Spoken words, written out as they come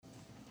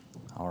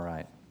All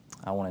right.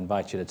 I want to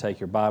invite you to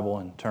take your Bible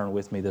and turn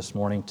with me this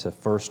morning to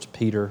 1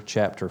 Peter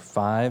chapter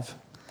 5.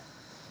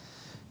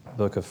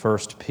 Book of 1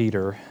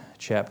 Peter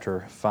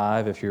chapter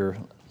 5. If you're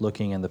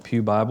looking in the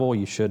Pew Bible,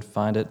 you should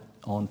find it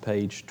on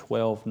page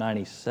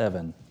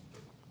 1297.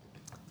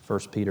 1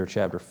 Peter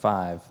chapter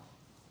 5.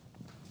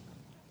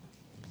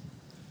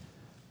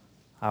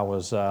 I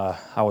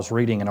was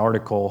reading an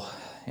article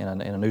in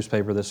a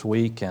newspaper this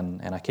week,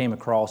 and I came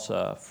across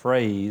a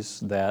phrase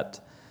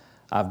that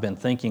I've been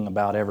thinking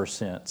about ever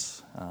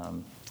since.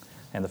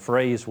 And the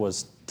phrase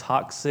was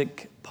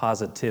toxic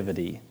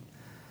positivity.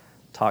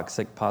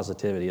 Toxic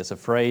positivity. It's a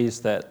phrase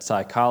that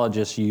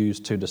psychologists use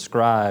to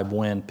describe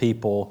when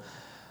people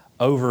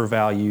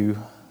overvalue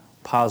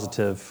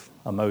positive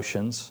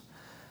emotions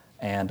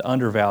and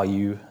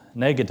undervalue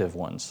negative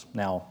ones.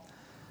 Now,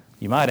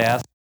 you might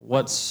ask,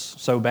 what's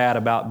so bad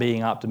about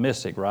being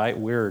optimistic, right?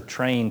 We're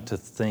trained to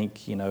think,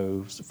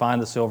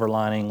 find the silver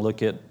lining,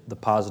 look at the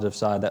positive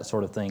side, that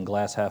sort of thing,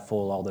 glass half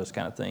full, all those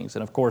kind of things.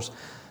 And of course,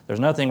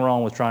 there's nothing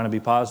wrong with trying to be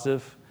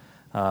positive.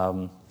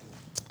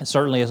 It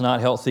certainly is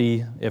not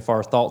healthy if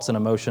our thoughts and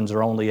emotions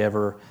are only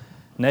ever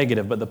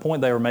negative. But the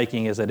point they were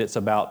making is that it's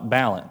about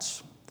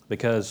balance,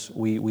 because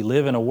we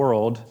live in a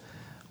world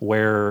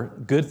where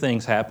good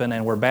things happen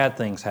and where bad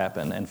things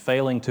happen, and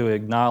failing to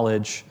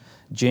acknowledge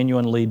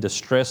genuinely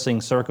distressing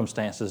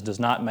circumstances does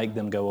not make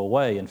them go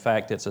away. In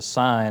fact, it's a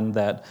sign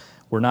that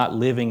we're not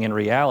living in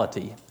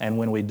reality. And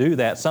when we do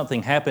that,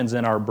 something happens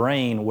in our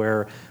brain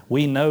where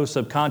we know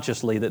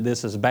subconsciously that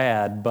this is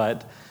bad,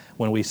 but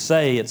when we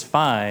say it's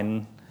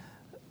fine,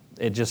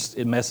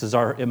 it messes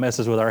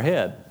with our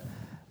head.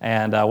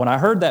 And when I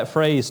heard that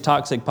phrase,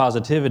 toxic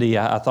positivity,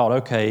 I thought,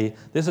 okay,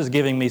 this is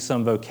giving me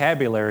some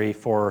vocabulary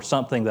for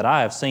something that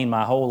I have seen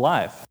my whole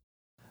life.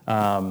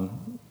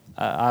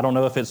 I don't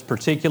know if it's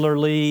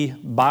particularly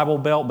Bible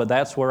Belt, but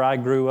that's where I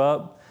grew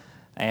up.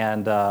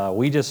 And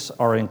we just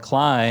are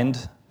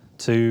inclined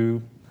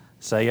to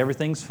say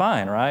everything's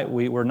fine, right?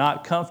 We're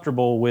not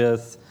comfortable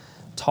with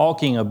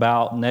talking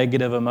about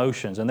negative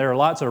emotions. And there are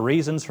lots of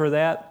reasons for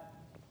that.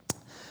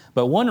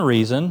 But one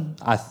reason,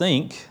 I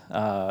think,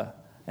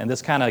 and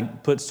this kind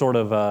of puts sort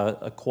of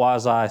a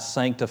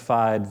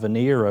quasi-sanctified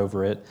veneer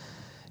over it,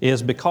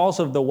 is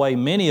because of the way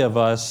many of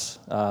us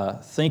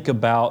think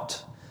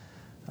about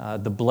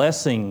the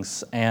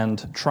blessings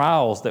and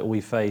trials that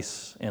we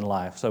face in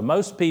life. So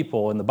most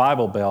people in the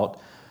Bible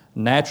Belt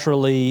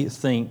naturally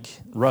think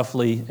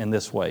roughly in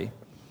this way.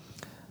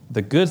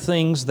 The good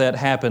things that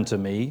happen to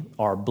me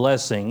are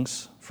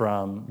blessings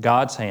from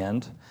God's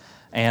hand,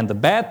 and the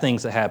bad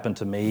things that happen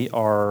to me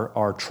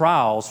are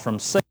trials from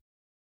Satan,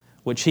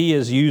 which he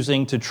is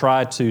using to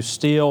try to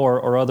steal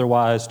or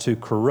otherwise to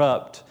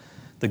corrupt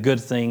the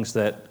good things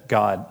that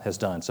God has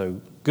done.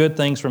 So good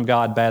things from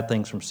God, bad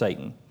things from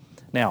Satan.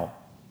 Now,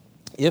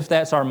 if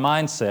that's our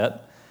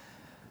mindset,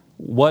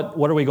 what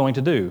are we going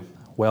to do?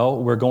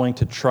 Well, we're going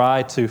to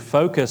try to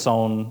focus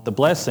on the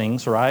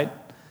blessings, right?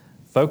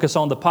 Focus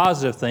on the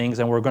positive things,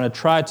 and we're going to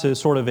try to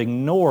sort of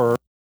ignore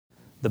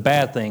the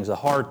bad things, the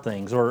hard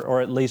things,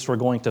 or at least we're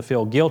going to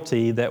feel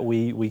guilty that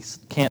we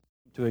can't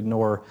to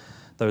ignore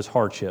those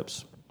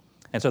hardships.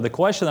 And so the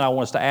question that I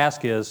want us to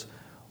ask is,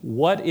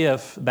 what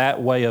if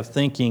that way of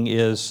thinking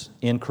is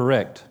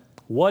incorrect?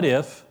 What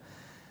if,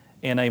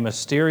 in a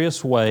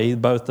mysterious way,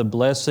 both the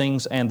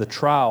blessings and the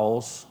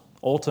trials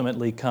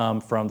ultimately come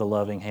from the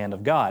loving hand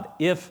of God?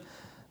 If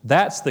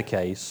that's the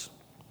case,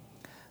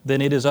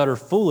 then it is utter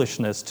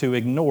foolishness to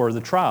ignore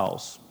the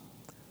trials,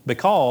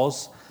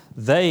 because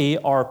they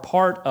are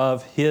part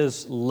of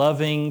His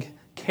loving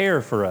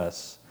care for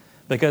us.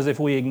 Because if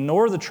we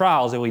ignore the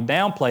trials, if we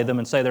downplay them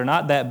and say they're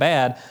not that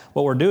bad,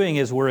 what we're doing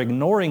is we're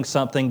ignoring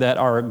something that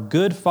our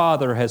good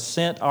Father has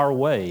sent our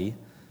way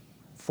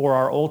for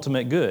our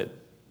ultimate good.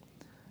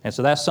 And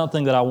so that's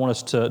something that I want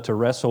us to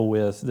wrestle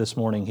with this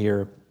morning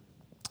here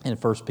in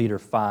 1 Peter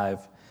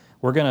 5.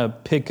 We're going to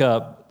pick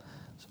up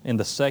in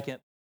the second.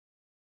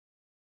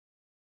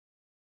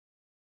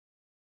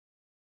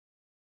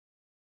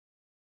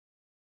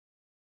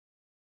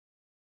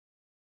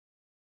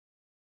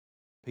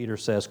 Peter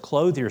says,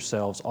 "Clothe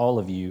yourselves, all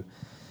of you,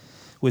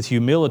 with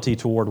humility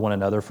toward one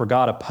another, for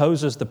God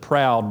opposes the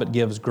proud but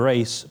gives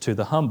grace to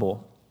the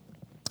humble.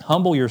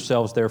 Humble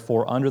yourselves,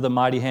 therefore, under the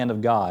mighty hand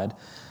of God,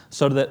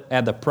 so that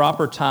at the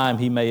proper time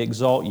He may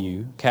exalt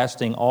you,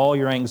 casting all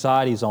your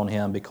anxieties on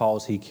Him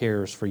because He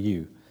cares for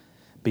you.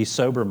 Be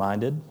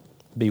sober-minded,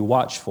 be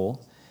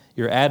watchful.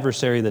 Your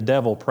adversary, the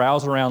devil,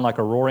 prowls around like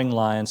a roaring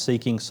lion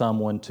seeking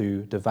someone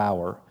to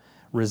devour.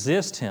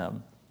 Resist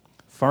him,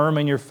 firm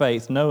in your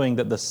faith, knowing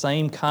that the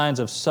same kinds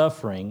of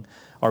suffering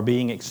are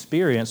being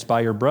experienced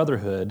by your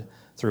brotherhood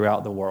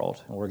throughout the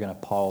world." And we're going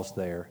to pause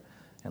there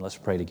and let's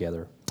pray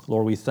together.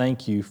 Lord, we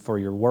thank You for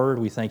Your word.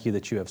 We thank You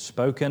that You have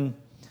spoken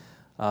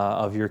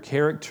of Your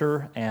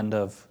character and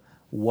of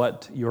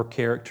what Your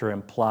character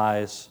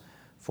implies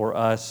for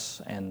us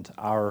and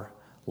our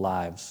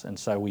lives. And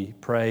so we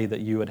pray that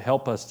You would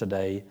help us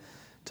today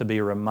to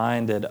be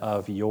reminded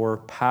of Your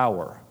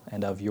power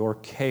and of Your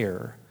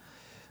care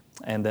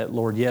And that,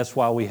 Lord, yes,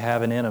 while we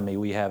have an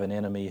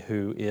enemy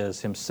who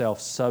is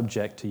himself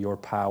subject to your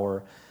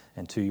power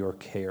and to your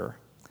care.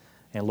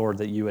 And Lord,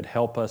 that you would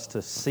help us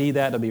to see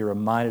that, to be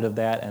reminded of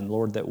that, and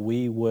Lord, that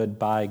we would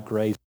by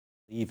grace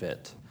believe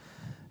it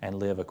and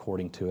live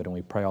according to it. And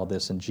we pray all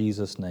this in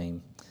Jesus'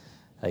 name.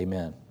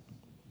 Amen.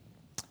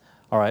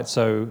 All right,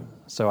 so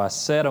I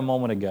said a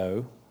moment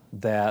ago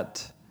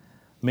that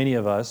many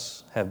of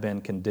us have been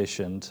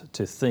conditioned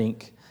to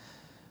think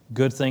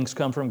good things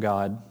come from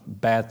God,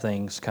 bad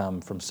things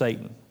come from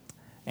Satan.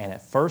 And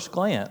at first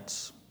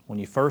glance, when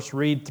you first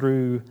read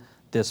through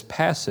this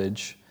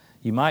passage,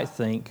 you might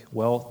think,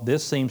 well,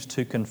 this seems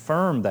to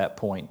confirm that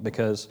point,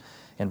 because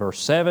in verse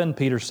 7,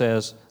 Peter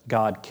says,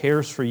 God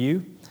cares for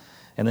you.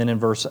 And then in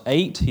verse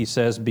 8, he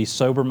says, be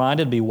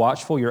sober-minded, be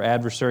watchful. Your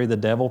adversary, the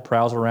devil,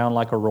 prowls around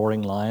like a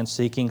roaring lion,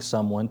 seeking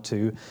someone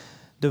to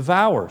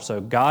devour.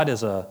 So God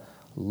is a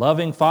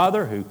loving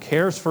Father who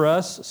cares for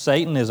us.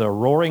 Satan is a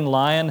roaring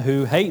lion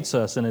who hates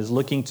us and is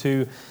looking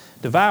to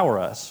devour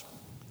us.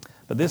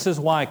 But this is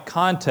why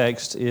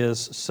context is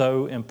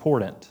so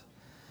important.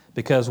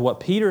 Because what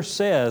Peter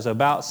says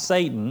about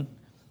Satan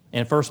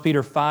in 1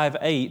 Peter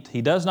 5:8,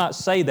 he does not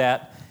say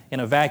that in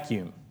a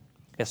vacuum.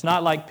 It's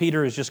not like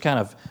Peter has just kind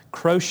of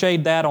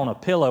crocheted that on a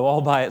pillow all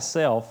by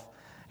itself,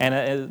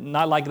 and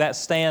not like that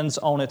stands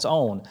on its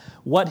own.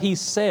 What he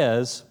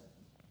says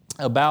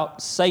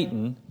about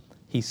Satan,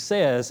 he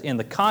says in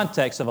the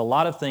context of a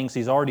lot of things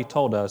he's already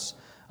told us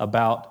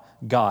about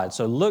God.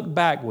 So look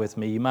back with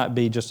me, you might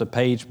be just a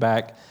page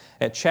back,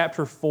 at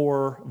chapter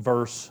 4,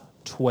 verse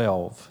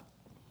 12.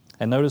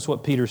 And notice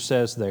what Peter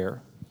says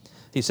there.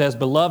 He says,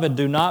 beloved,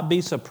 do not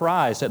be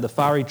surprised at the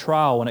fiery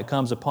trial when it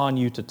comes upon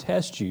you to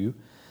test you,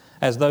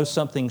 as though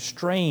something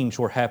strange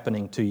were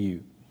happening to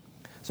you.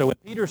 So when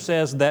Peter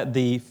says that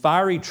the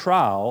fiery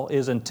trial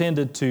is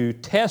intended to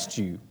test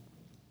you,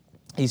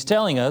 he's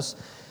telling us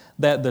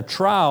that the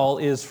trial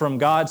is from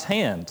God's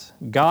hand.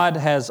 God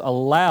has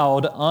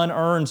allowed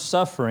unearned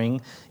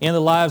suffering in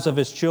the lives of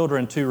His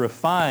children to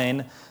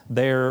refine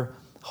their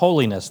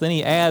holiness. Then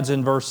he adds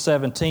in verse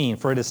 17,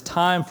 for it is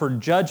time for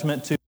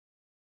judgment to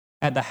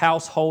at the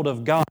household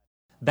of God.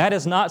 That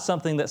is not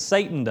something that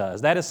Satan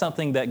does. That is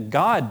something that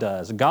God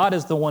does. God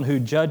is the one who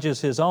judges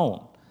His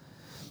own.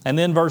 And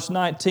then verse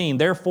 19,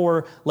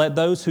 therefore let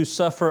those who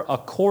suffer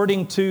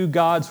according to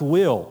God's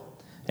will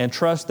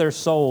entrust their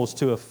souls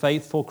to a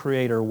faithful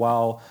Creator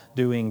while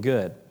doing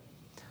good.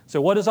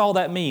 So what does all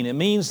that mean? It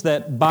means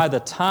that by the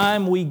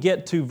time we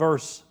get to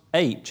verse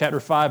 8, chapter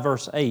 5,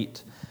 verse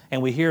 8,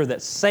 and we hear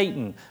that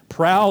Satan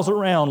prowls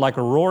around like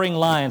a roaring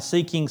lion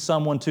seeking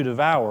someone to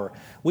devour,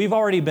 we've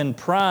already been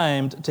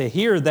primed to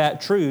hear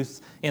that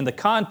truth in the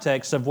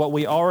context of what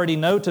we already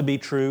know to be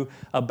true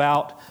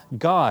about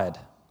God.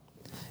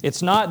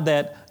 It's not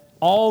that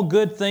all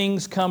good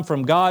things come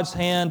from God's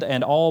hand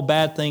and all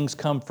bad things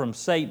come from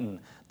Satan.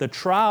 The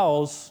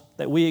trials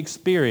that we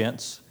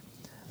experience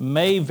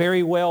may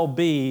very well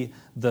be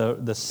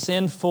the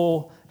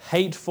sinful,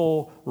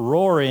 hateful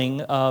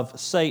roaring of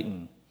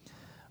Satan.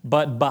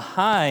 But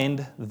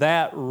behind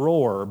that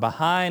roar,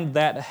 behind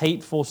that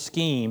hateful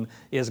scheme,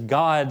 is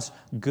God's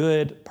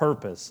good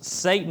purpose.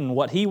 Satan,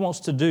 what he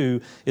wants to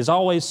do is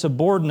always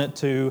subordinate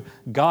to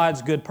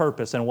God's good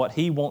purpose and what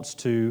He wants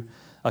to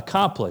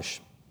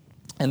accomplish.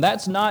 And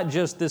that's not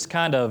just this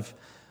kind of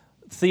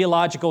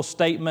theological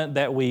statement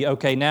that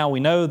now we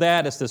know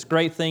that, it's this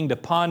great thing to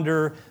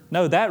ponder.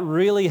 No, that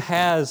really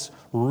has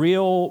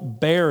real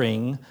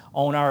bearing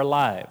on our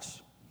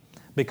lives.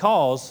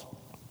 Because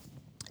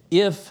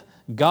if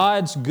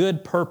God's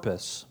good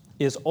purpose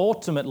is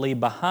ultimately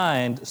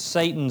behind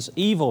Satan's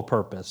evil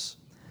purpose,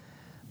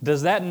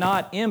 does that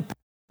not impact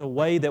the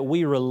way that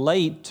we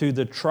relate to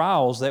the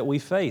trials that we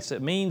face?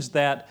 It means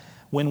that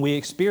when we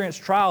experience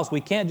trials,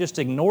 we can't just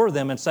ignore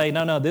them and say,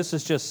 no, this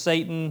is just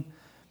Satan.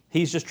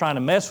 He's just trying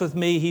to mess with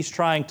me. He's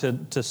trying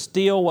to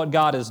steal what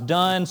God has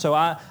done, so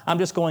I'm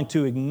just going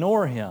to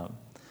ignore him.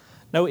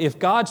 No, if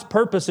God's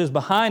purpose is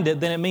behind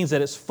it, then it means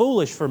that it's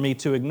foolish for me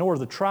to ignore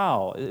the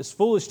trial. It's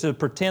foolish to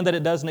pretend that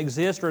it doesn't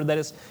exist or that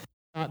it's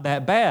not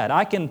that bad.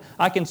 I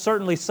can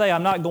certainly say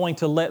I'm not going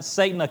to let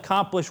Satan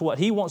accomplish what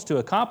he wants to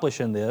accomplish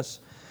in this,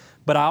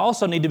 but I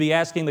also need to be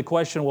asking the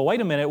question, well,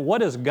 wait a minute,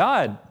 what is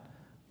God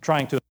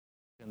trying to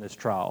accomplish in this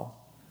trial?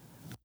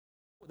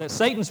 That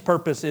Satan's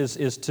purpose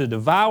is to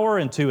devour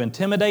and to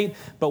intimidate,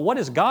 but what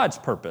is God's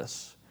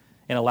purpose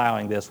in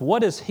allowing this?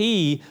 What is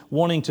He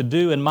wanting to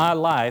do in my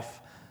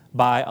life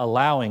by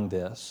allowing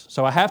this?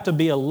 So I have to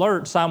be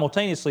alert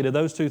simultaneously to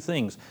those two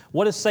things.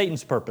 What is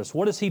Satan's purpose?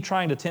 What is he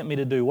trying to tempt me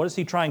to do? What is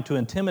he trying to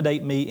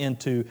intimidate me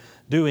into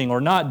doing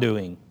or not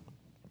doing?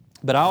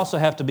 But I also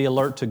have to be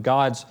alert to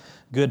God's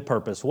good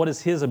purpose. What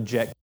is His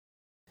objective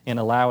in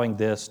allowing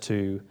this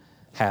to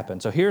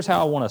happen? So here's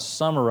how I want to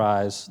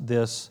summarize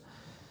this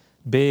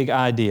big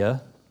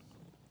idea.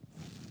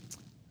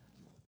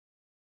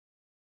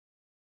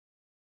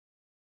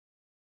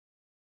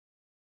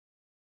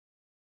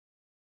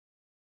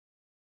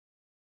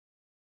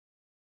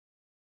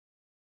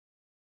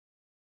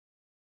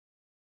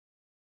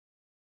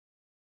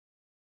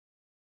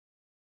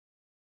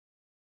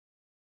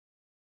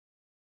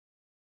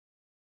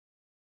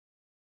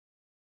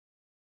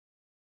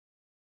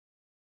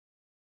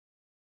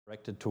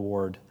 directed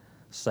toward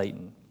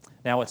Satan.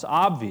 Now, it's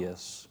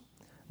obvious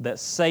that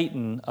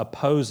Satan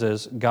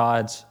opposes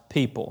God's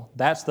people.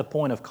 That's the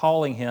point of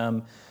calling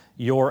him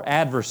your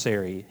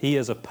adversary. He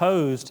is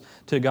opposed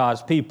to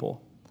God's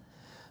people.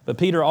 But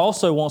Peter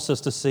also wants us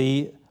to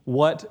see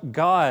what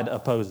God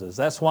opposes.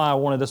 That's why I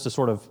wanted us to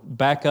sort of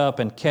back up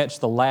and catch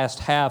the last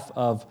half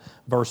of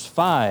verse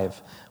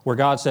 5, where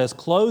God says,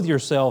 "Clothe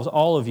yourselves,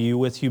 all of you,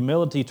 with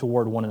humility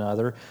toward one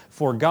another,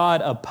 for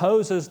God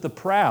opposes the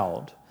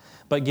proud,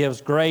 but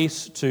gives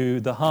grace to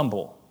the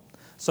humble."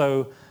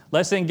 So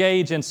let's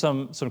engage in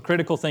some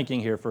critical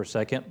thinking here for a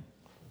second.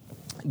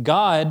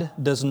 God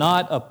does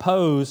not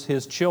oppose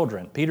His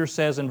children. Peter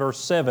says in verse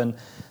 7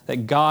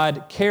 that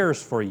God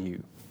cares for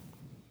you.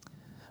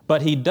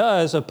 But He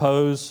does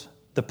oppose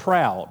the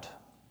proud,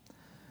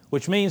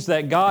 which means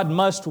that God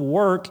must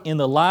work in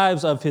the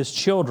lives of His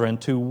children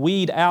to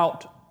weed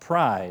out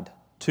pride,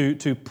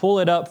 to pull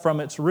it up from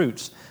its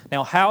roots.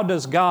 Now, how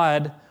does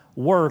God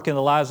work in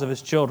the lives of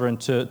His children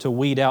to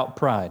weed out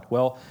pride?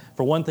 Well,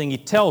 for one thing, He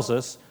tells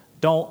us,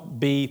 don't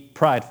be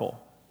prideful,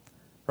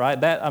 right?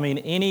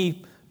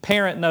 Any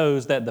parent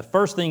knows that the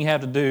first thing you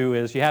have to do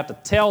is you have to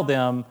tell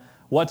them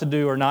what to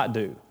do or not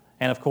do.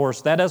 And of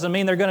course, that doesn't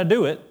mean they're going to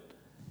do it.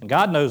 And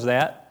God knows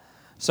that.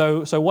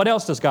 So what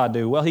else does God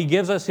do? Well, He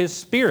gives us His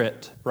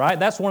Spirit, right?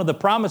 That's one of the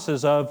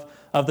promises of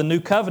the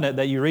new covenant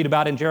that you read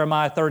about in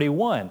Jeremiah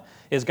 31,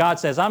 is God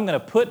says, I'm going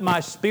to put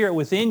my Spirit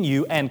within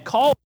you and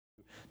call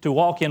you to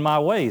walk in my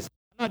ways.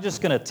 I'm not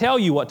just going to tell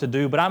you what to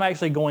do, but I'm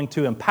actually going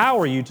to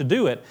empower you to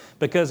do it,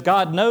 because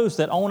God knows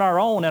that on our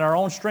own and our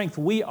own strength,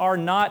 we are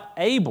not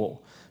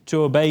able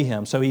to obey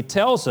Him. So He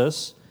tells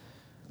us,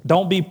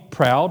 don't be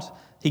proud.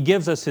 He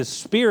gives us His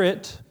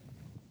Spirit.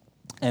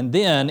 And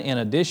then, in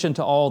addition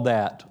to all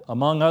that,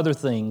 among other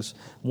things,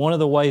 one of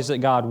the ways that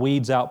God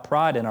weeds out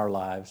pride in our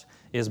lives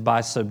is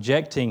by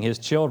subjecting His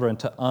children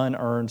to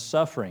unearned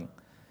suffering,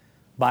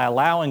 by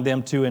allowing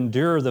them to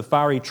endure the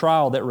fiery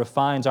trial that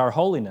refines our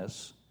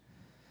holiness.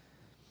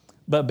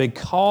 But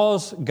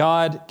because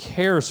God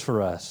cares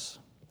for us,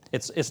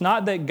 it's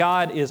not that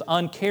God is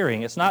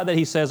uncaring. It's not that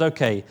He says,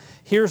 okay,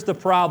 here's the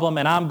problem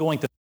and I'm going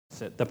to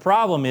fix it. The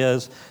problem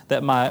is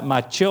that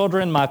my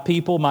children, my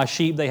people, my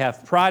sheep, they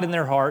have pride in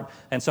their heart,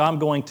 and so I'm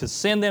going to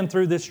send them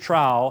through this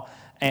trial,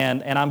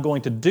 and I'm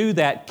going to do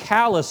that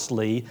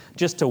callously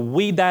just to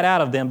weed that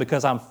out of them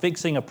because I'm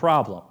fixing a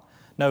problem.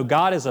 No,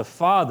 God is a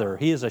father.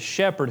 He is a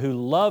shepherd who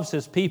loves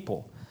His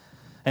people.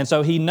 And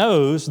so He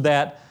knows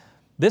that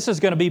this is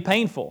going to be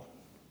painful.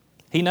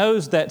 He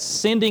knows that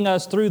sending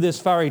us through this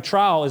fiery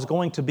trial is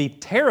going to be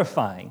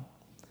terrifying.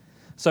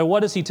 So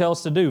what does He tell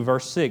us to do?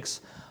 Verse 6,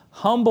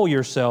 "Humble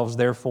yourselves,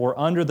 therefore,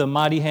 under the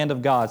mighty hand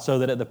of God, so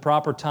that at the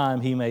proper time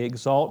He may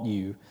exalt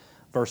you."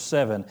 Verse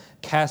 7,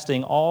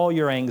 "Casting all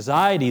your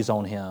anxieties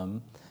on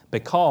Him,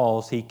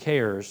 because He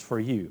cares for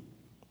you."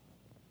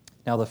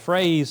 Now the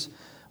phrase,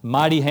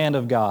 mighty hand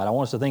of God, I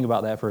want us to think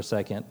about that for a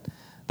second.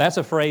 That's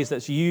a phrase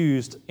that's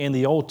used in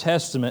the Old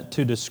Testament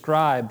to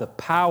describe the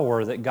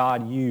power that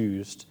God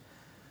used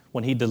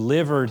when He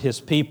delivered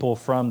His people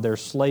from their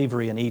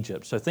slavery in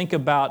Egypt. So think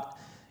about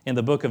in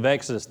the book of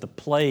Exodus, the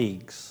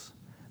plagues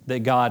that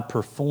God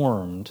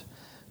performed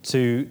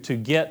to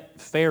get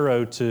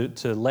Pharaoh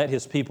to let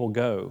his people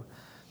go.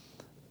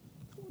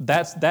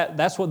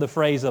 That's what the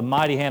phrase the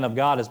mighty hand of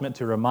God is meant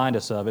to remind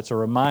us of. It's a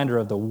reminder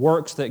of the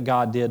works that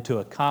God did to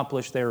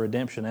accomplish their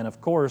redemption. And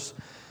of course,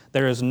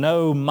 there is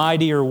no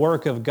mightier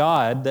work of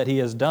God that He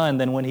has done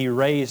than when He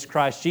raised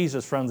Christ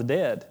Jesus from the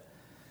dead.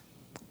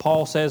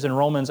 Paul says in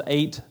Romans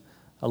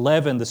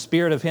 8:11, "The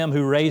Spirit of Him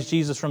who raised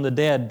Jesus from the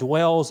dead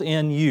dwells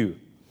in you."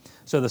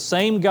 So the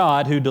same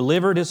God who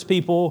delivered His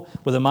people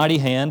with a mighty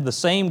hand, the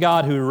same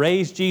God who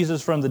raised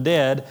Jesus from the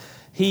dead,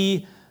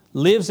 He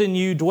lives in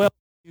you, dwells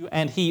in you,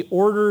 and He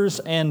orders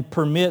and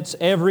permits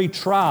every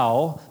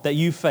trial that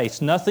you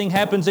face. Nothing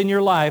happens in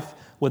your life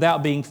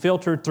without being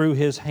filtered through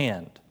His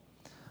hand.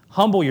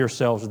 Humble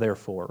yourselves,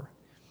 therefore,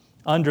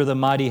 under the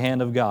mighty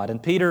hand of God.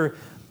 And Peter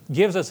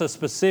gives us a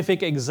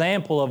specific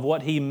example of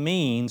what he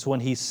means when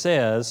he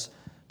says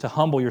to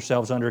humble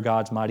yourselves under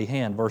God's mighty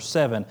hand. Verse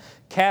 7,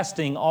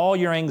 "Casting all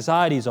your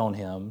anxieties on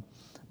Him,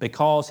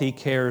 because He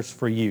cares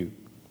for you."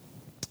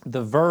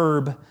 The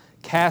verb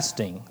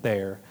casting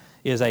there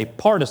is a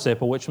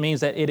participle, which means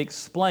that it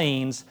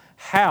explains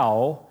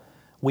how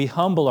we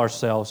humble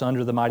ourselves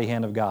under the mighty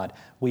hand of God.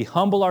 We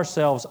humble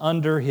ourselves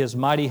under His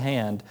mighty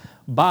hand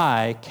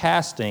by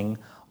casting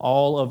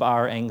all of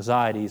our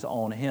anxieties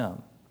on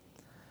Him.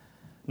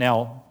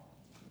 Now,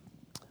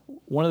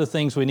 one of the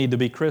things we need to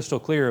be crystal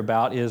clear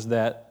about is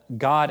that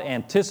God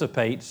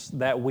anticipates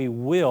that we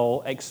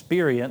will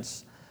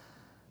experience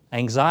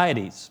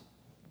anxieties.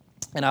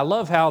 And I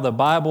love how the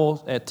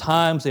Bible, at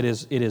times it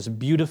is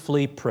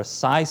beautifully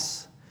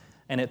precise,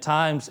 and at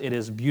times it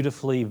is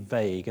beautifully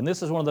vague. And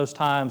this is one of those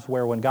times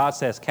where when God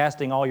says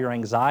casting all your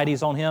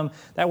anxieties on Him,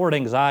 that word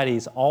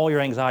anxieties, all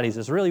your anxieties,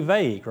 is really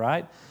vague,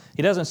 right?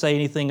 He doesn't say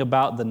anything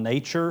about the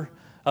nature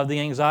of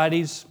the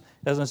anxieties.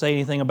 It doesn't say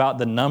anything about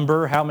the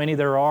number, how many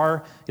there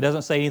are. It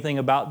doesn't say anything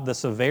about the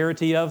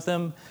severity of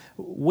them.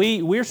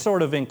 We're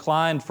sort of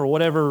inclined, for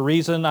whatever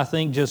reason, I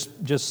think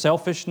just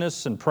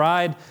selfishness and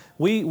pride.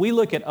 We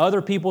look at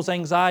other people's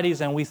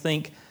anxieties and we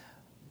think,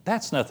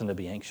 that's nothing to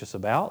be anxious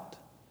about.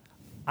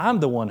 I'm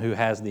the one who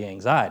has the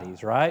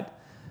anxieties, right?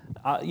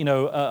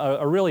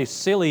 A really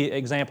silly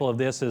example of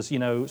this is,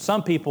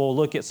 some people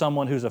look at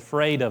someone who's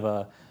afraid of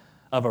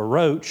a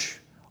roach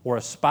or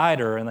a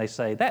spider and they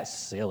say, that's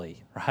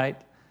silly, right?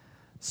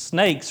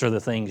 Snakes are the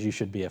things you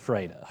should be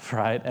afraid of,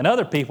 right? And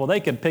other people, they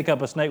could pick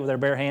up a snake with their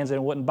bare hands and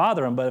it wouldn't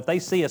bother them, but if they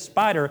see a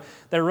spider,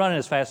 they're running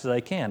as fast as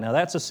they can. Now,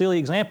 that's a silly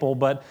example,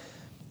 but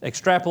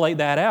extrapolate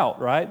that out,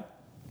 right?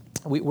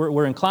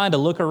 We're inclined to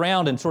look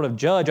around and sort of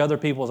judge other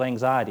people's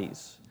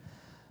anxieties.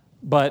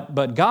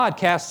 But God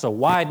casts a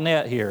wide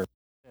net here.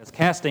 It's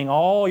casting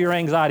all your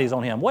anxieties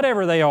on Him,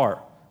 whatever they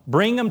are.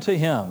 Bring them to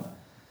Him.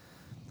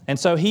 And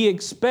so He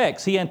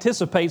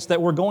anticipates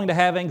that we're going to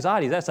have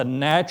anxiety. That's a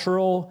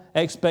natural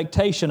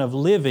expectation of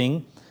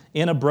living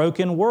in a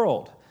broken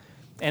world.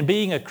 And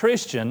being a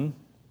Christian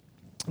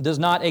does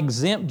not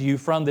exempt you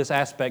from this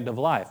aspect of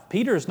life.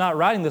 Peter is not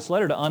writing this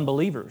letter to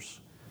unbelievers.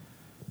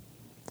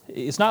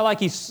 It's not like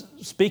he's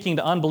speaking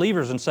to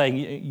unbelievers and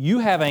saying, you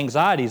have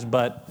anxieties,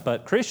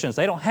 but Christians,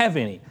 they don't have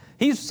any.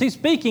 He's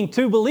speaking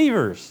to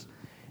believers.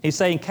 He's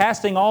saying,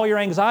 casting all your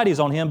anxieties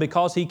on Him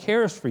because He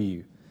cares for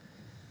you.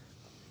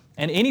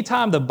 And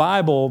anytime the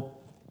Bible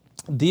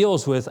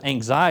deals with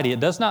anxiety, it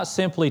does not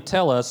simply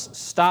tell us,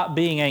 stop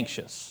being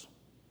anxious.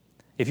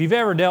 If you've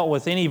ever dealt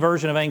with any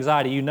version of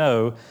anxiety, you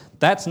know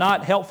that's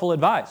not helpful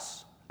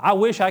advice. I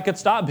wish I could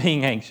stop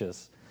being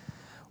anxious.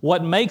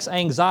 What makes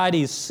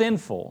anxieties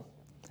sinful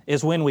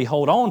is when we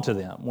hold on to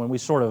them, when we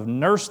sort of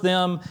nurse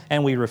them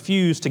and we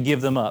refuse to give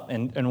them up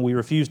and we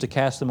refuse to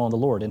cast them on the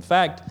Lord. In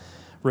fact,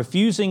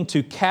 refusing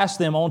to cast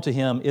them onto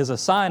Him is a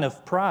sign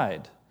of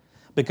pride.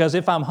 Because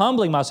if I'm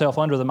humbling myself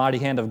under the mighty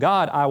hand of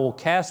God, I will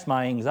cast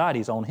my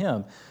anxieties on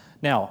Him.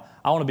 Now,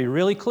 I want to be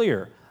really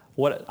clear.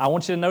 I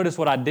want you to notice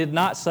what I did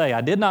not say. I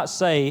did not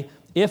say,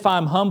 if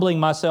I'm humbling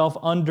myself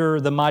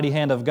under the mighty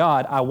hand of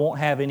God, I won't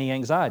have any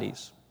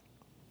anxieties.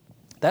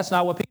 That's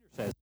not what Peter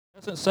says. It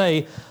doesn't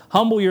say,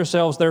 humble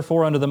yourselves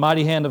therefore under the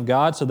mighty hand of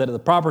God so that at the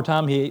proper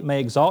time He may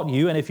exalt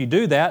you, and if you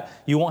do that,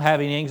 you won't have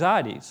any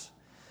anxieties.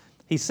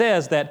 He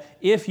says that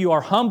if you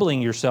are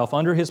humbling yourself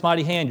under His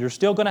mighty hand, you're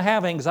still going to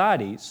have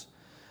anxieties.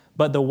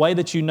 But the way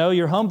that you know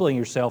you're humbling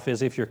yourself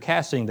is if you're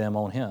casting them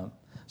on Him.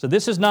 So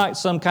this is not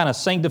some kind of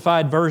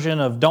sanctified version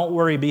of don't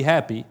worry, be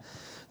happy.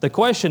 The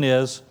question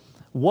is,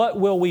 what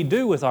will we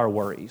do with our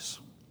worries?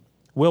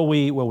 Will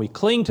we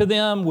cling to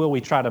them? Will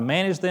we try to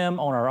manage them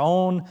on our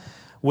own?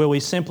 Will we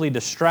simply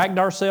distract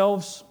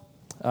ourselves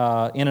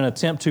in an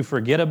attempt to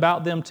forget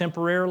about them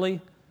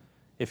temporarily?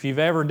 If you've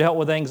ever dealt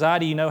with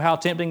anxiety, you know how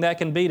tempting that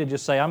can be to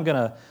just say, I'm going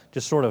to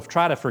just sort of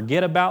try to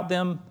forget about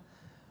them.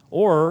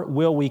 Or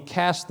will we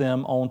cast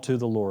them onto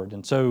the Lord?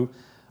 And so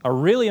a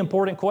really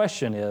important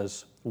question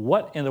is,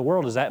 what in the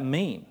world does that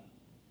mean?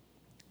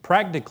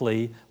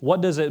 Practically,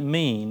 what does it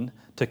mean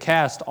to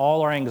cast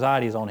all our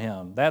anxieties on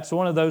Him? That's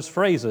one of those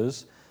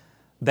phrases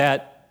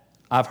that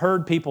I've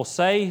heard people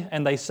say,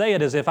 and they say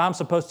it as if I'm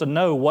supposed to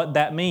know what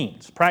that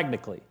means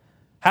practically.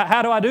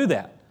 How do I do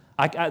that?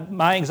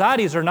 My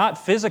anxieties are not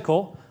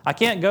physical. I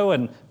can't go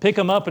and pick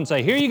them up and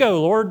say, here you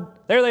go, Lord.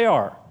 There they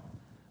are.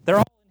 They're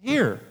all in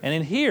here and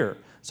in here.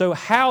 So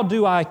how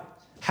do I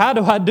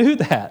do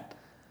that?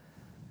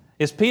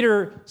 Is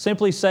Peter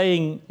simply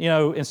saying,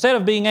 instead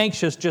of being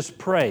anxious, just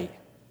pray?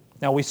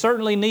 Now, we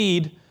certainly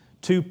need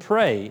to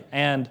pray.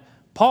 And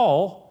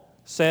Paul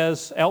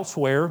says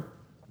elsewhere,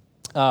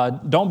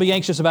 don't be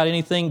anxious about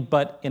anything,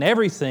 but in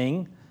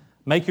everything,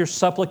 make your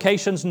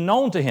supplications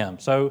known to Him.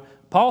 So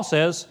Paul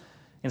says,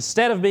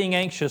 instead of being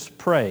anxious,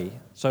 pray.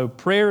 So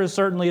prayer is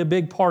certainly a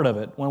big part of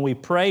it. When we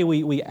pray,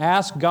 we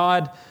ask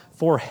God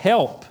for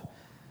help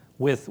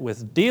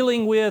with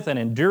dealing with and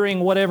enduring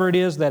whatever it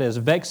is that is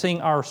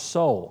vexing our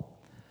soul.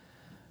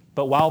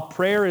 But while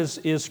prayer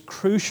is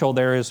crucial,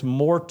 there is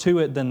more to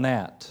it than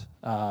that.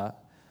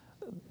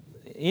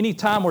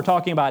 Anytime we're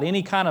talking about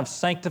any kind of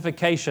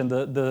sanctification,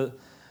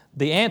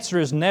 the answer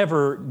is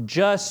never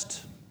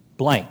just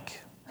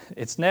blank.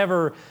 It's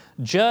never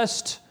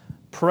just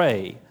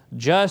pray,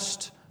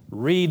 just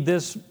read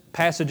this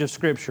passage of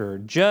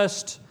Scripture,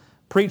 just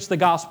preach the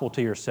gospel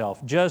to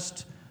yourself,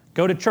 just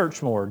go to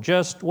church more,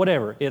 just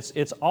whatever.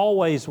 It's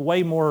always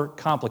way more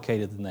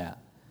complicated than that.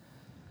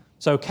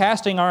 So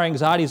casting our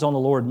anxieties on the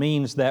Lord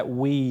means that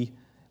we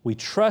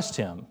trust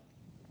Him,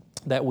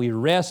 that we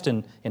rest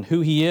in who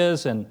He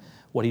is and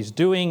what He's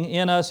doing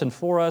in us and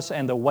for us,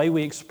 and the way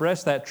we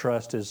express that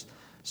trust is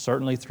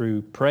certainly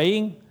through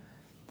praying,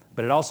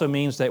 but it also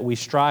means that we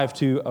strive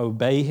to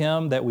obey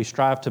Him, that we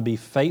strive to be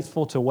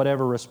faithful to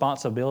whatever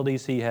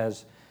responsibilities He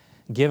has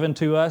given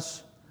to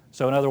us.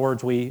 So in other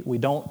words, we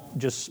don't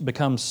just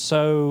become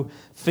so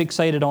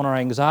fixated on our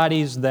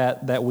anxieties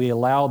that we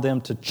allow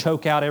them to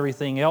choke out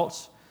everything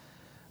else,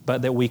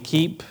 but that we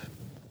keep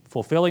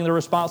fulfilling the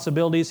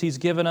responsibilities He's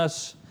given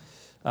us,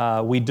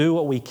 we do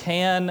what we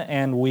can,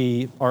 and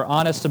we are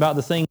honest about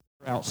the things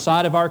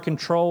outside of our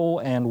control,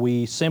 and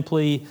we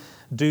simply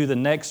do the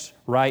next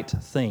right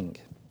thing.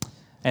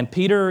 And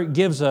Peter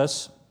gives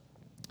us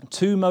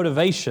two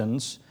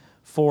motivations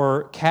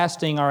for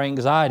casting our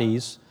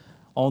anxieties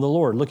on the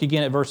Lord. Look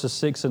again at verses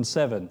 6 and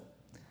 7.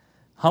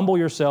 Humble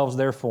yourselves,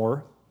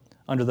 therefore,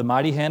 under the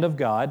mighty hand of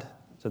God.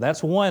 So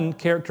that's one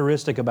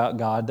characteristic about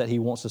God that He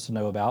wants us to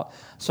know about.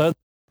 So at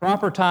the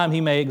proper time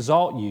He may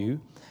exalt you,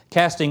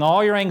 casting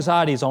all your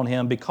anxieties on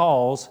Him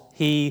because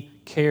He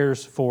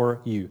cares for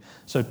you.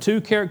 So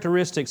two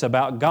characteristics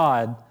about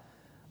God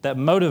that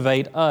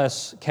motivate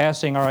us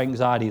casting our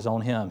anxieties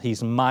on Him.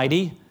 He's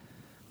mighty,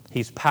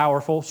 He's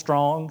powerful,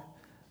 strong.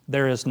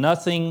 There is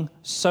nothing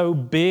so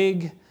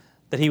big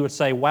that He would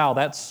say, wow,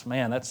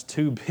 that's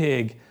too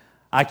big.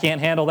 I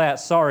can't handle that,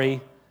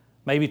 sorry.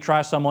 Maybe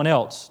try someone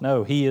else.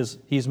 No,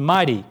 He's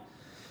mighty.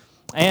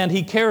 And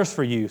He cares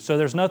for you. So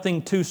there's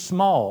nothing too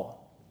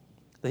small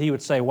that He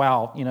would say,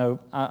 wow,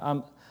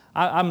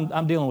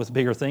 I'm dealing with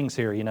bigger things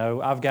here,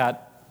 I've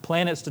got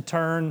planets to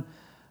turn.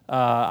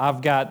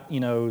 I've got,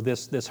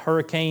 this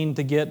hurricane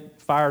to get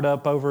fired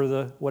up over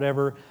the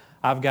whatever.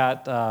 I've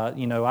got, I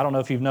don't know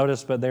if you've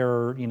noticed, but there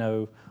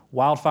are,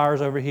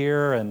 wildfires over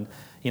here. And,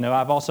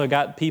 I've also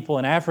got people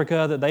in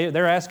Africa that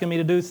they're asking me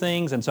to do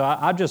things. And so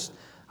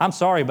I'm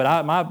sorry, but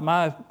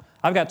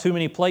I've got too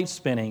many plates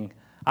spinning.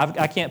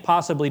 I can't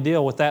possibly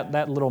deal with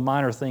that little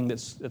minor thing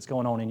that's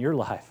going on in your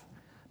life.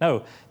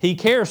 No, He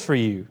cares for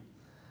you.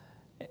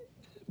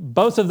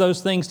 Both of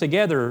those things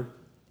together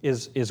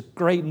is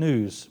great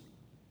news.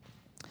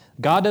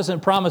 God doesn't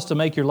promise to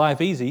make your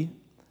life easy,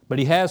 but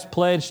He has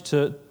pledged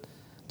to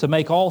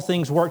make all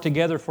things work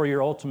together for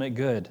your ultimate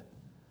good,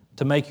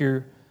 to make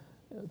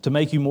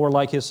you more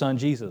like His Son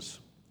Jesus.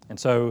 And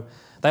so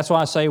that's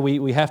why I say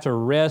we have to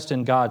rest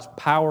in God's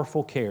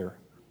powerful care.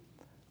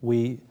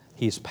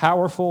 He's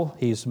powerful,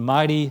 He's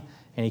mighty,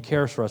 and He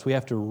cares for us. We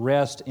have to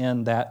rest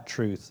in that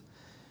truth.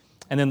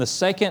 And then the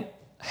second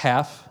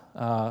half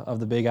of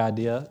the big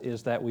idea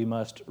is that we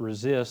must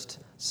resist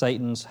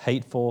Satan's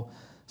hateful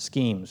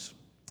schemes.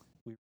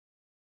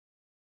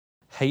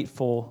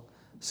 Hateful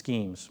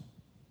schemes.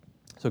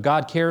 So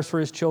God cares for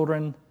His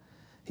children.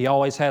 He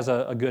always has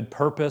a good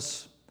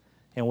purpose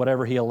in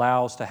whatever He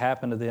allows to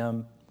happen to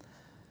them.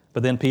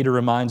 But then Peter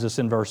reminds us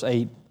in verse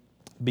 8,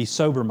 be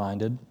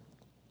sober-minded,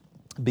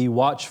 be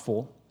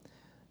watchful.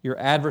 Your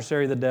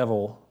adversary, the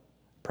devil,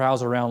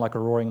 prowls around like a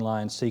roaring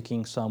lion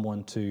seeking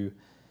someone to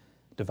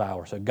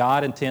devour. So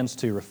God intends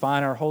to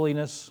refine our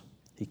holiness.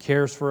 He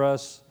cares for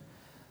us.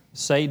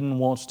 Satan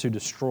wants to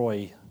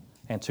destroy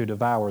and to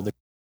devour. The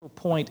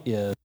point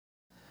is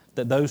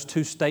that those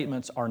two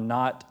statements are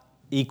not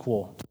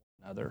equal to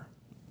one another.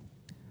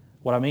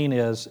 What I mean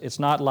is, it's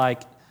not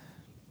like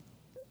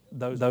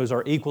those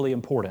are equally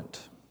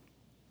important.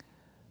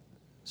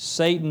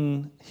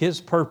 Satan, his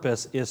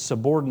purpose is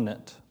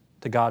subordinate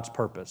to God's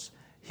purpose.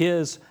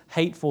 His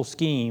hateful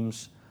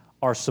schemes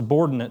are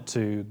subordinate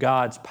to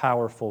God's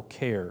powerful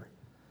care.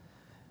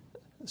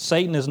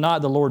 Satan is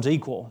not the Lord's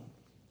equal.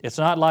 It's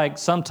not like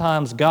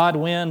sometimes God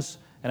wins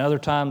and other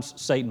times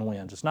Satan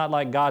wins. It's not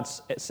like God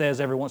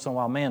says every once in a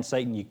while, man,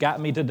 Satan, you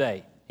got me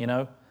today,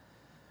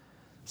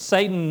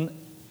 Satan,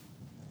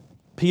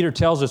 Peter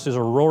tells us, is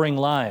a roaring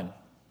lion,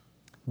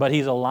 but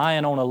he's a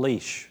lion on a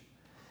leash.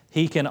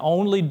 He can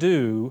only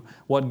do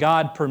what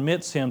God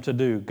permits him to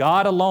do.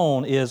 God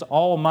alone is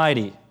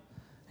almighty,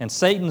 and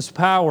Satan's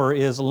power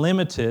is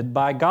limited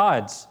by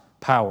God's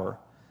power.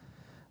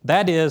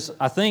 That is,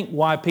 I think,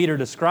 why Peter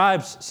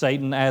describes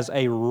Satan as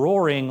a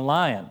roaring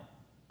lion.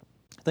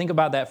 Think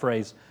about that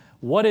phrase.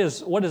 What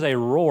is a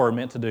roar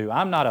meant to do?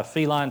 I'm not a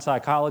feline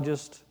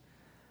psychologist,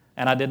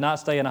 and I did not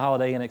stay in a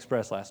Holiday Inn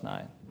Express last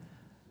night.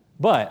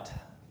 But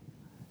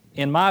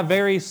in my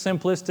very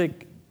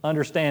simplistic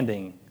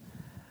understanding,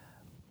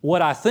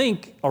 what I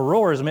think a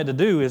roar is meant to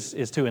do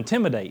is to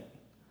intimidate,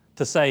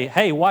 to say,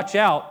 hey, watch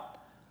out,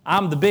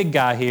 I'm the big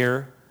guy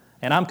here,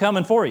 and I'm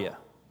coming for you,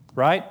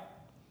 right?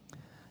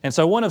 And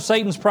so one of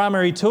Satan's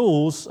primary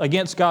tools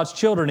against God's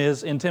children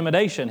is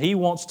intimidation. He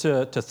wants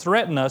to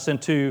threaten us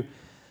into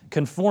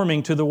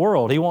conforming to the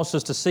world. He wants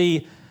us to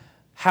see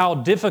how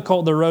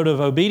difficult the road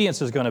of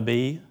obedience is going to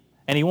be,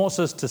 and he wants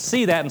us to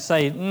see that and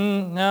say,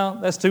 no,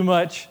 that's too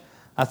much.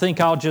 I think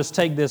I'll just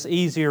take this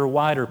easier,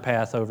 wider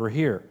path over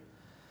here.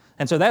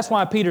 And so that's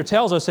why Peter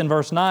tells us in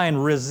verse 9,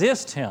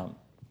 resist him,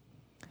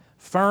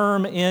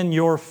 firm in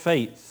your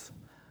faith.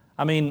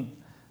 I mean,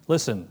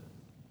 listen,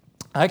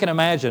 I can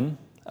imagine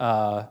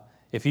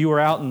if you were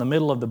out in the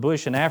middle of the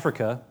bush in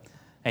Africa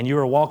and you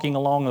were walking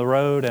along the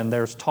road and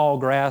there's tall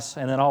grass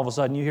and then all of a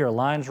sudden you hear a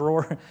lion's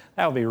roar,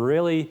 that would be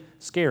really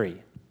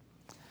scary.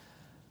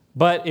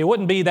 But it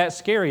wouldn't be that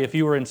scary if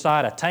you were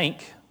inside a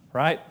tank,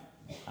 right?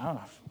 I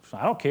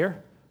don't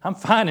care. I'm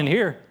fine in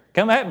here.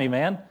 Come at me,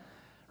 man.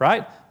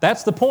 Right?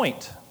 That's the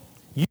point.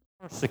 You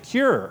are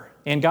secure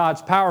in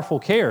God's powerful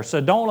care,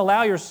 so don't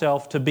allow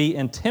yourself to be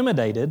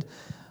intimidated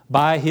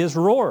by his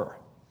roar.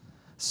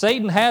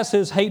 Satan has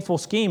his hateful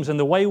schemes, and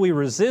the way we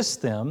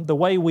resist them, the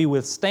way we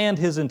withstand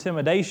his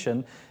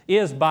intimidation,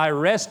 is by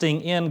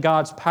resting in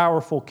God's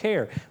powerful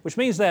care. Which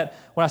means that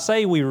when I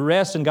say we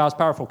rest in God's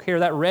powerful care,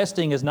 that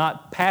resting is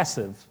not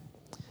passive.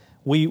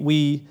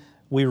 We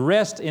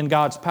rest in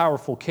God's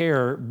powerful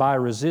care by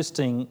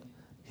resisting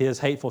his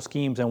hateful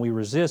schemes, and we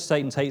resist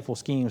Satan's hateful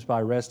schemes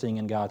by resting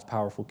in God's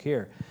powerful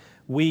care.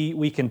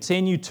 We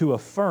continue to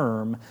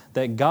affirm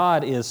that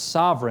God is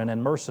sovereign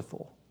and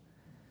merciful.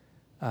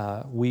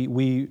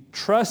 We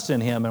trust in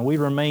Him, and we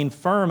remain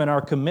firm in our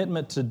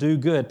commitment to do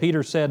good.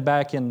 Peter said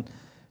back in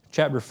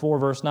chapter 4,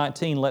 verse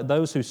 19, "Let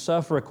those who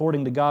suffer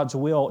according to God's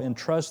will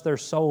entrust their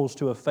souls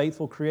to a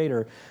faithful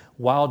Creator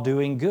while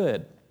doing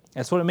good."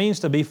 That's what it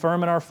means to be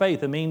firm in our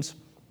faith. It means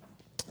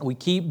we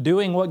keep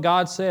doing what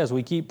God says.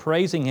 We keep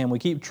praising Him. We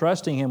keep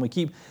trusting Him. We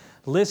keep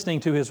listening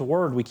to His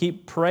Word. We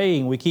keep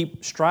praying. We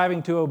keep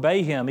striving to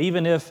obey Him,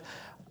 even if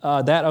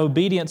that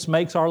obedience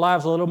makes our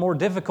lives a little more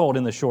difficult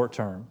in the short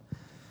term.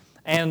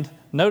 And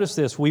notice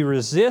this, we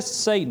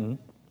resist Satan,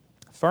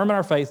 firm in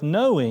our faith,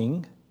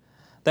 knowing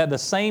that the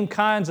same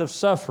kinds of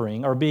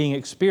suffering are being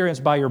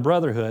experienced by your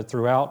brotherhood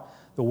throughout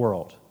the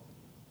world.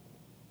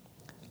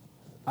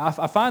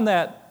 I find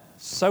that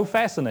so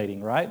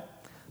fascinating, right?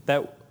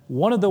 That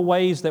one of the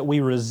ways that we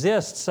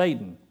resist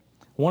Satan,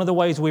 one of the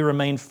ways we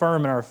remain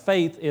firm in our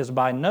faith is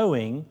by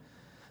knowing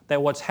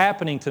that what's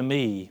happening to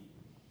me,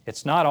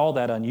 it's not all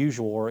that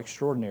unusual or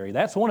extraordinary.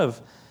 That's one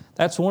of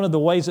the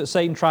ways that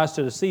Satan tries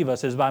to deceive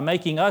us, is by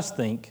making us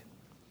think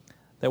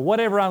that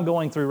whatever I'm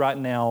going through right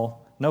now,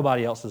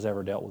 nobody else has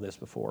ever dealt with this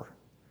before.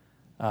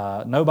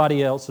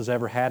 Nobody else has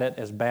ever had it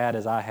as bad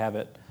as I have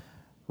it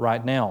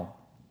right now.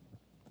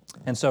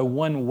 And so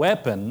one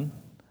weapon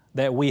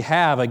that we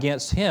have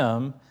against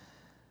him,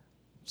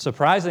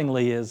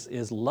 surprisingly,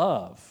 is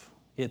love.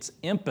 It's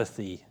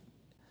empathy.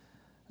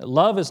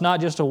 Love is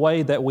not just a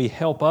way that we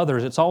help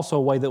others, it's also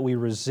a way that we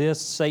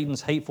resist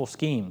Satan's hateful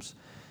schemes.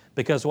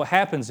 Because what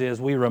happens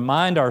is we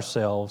remind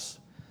ourselves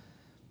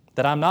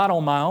that I'm not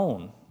on my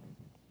own.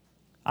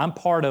 I'm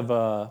part of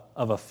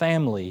a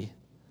family,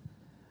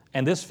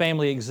 and this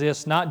family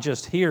exists not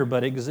just here,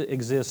 but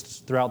exists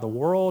throughout the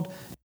world,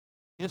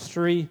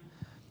 history,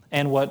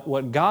 and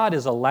what God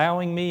is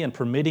allowing me and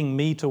permitting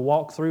me to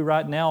walk through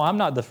right now. I'm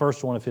not the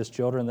first one of His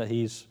children that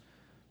He's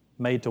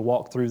made to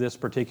walk through this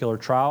particular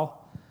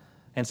trial.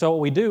 And so what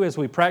we do is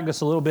we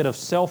practice a little bit of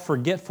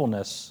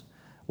self-forgetfulness,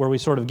 where we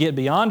sort of get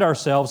beyond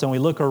ourselves and we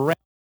look around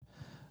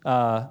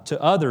to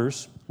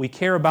others. We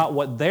care about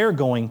what they're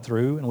going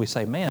through, and we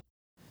say, man,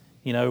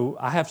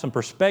 I have some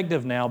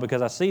perspective now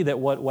because I see that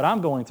what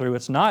I'm going through,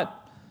 it's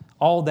not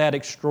all that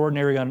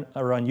extraordinary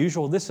or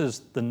unusual. This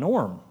is the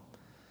norm.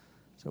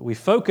 So we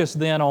focus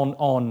then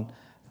on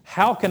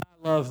how can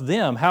I love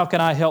them? How can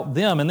I help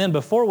them? And then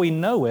before we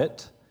know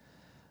it,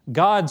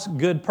 God's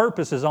good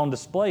purpose is on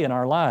display in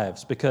our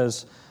lives,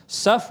 because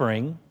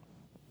suffering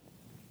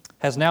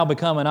has now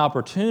become an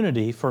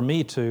opportunity for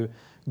me to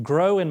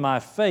grow in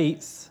my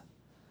faith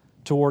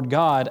toward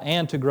God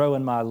and to grow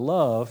in my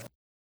love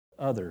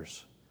to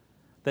others.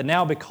 That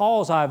now,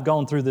 because I've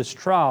gone through this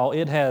trial,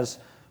 it has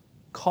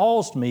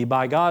caused me,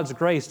 by God's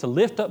grace, to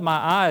lift up my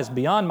eyes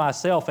beyond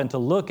myself and to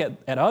look at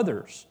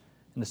others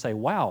and to say,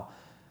 wow,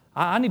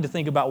 I need to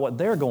think about what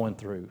they're going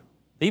through.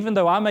 Even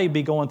though I may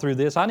be going through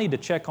this, I need to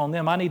check on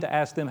them. I need to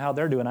ask them how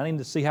they're doing. I need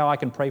to see how I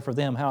can pray for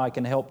them, how I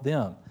can help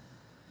them.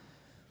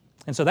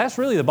 And so that's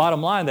really the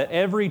bottom line, that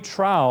every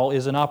trial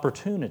is an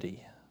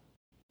opportunity.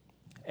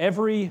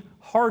 Every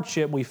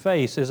hardship we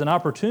face is an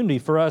opportunity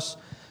for us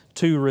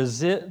to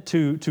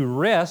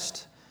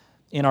rest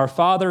in our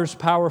Father's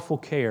powerful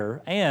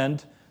care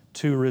and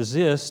to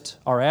resist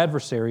our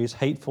adversaries'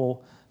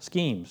 hateful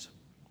schemes.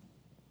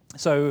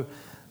 So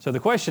the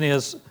question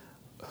is,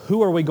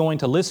 who are we going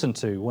to listen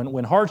to?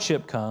 When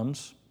hardship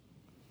comes,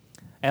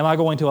 am I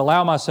going to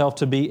allow myself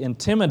to be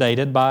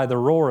intimidated by the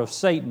roar of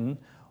Satan,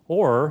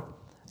 or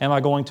am I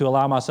going to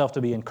allow myself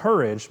to be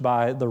encouraged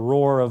by the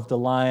roar of the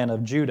Lion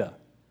of Judah?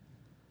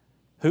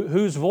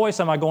 Whose voice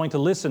am I going to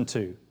listen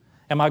to?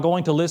 Am I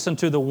going to listen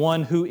to the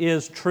one who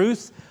is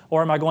truth,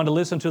 or am I going to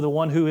listen to the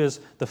one who is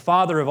the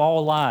father of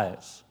all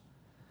lies?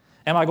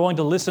 Am I going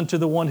to listen to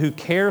the one who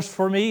cares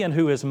for me and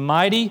who is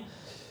mighty,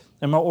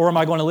 or am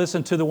I going to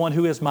listen to the one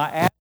who is my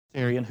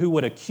adversary and who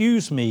would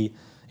accuse me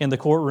in the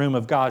courtroom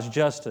of God's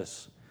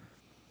justice?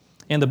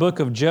 In the book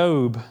of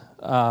Job,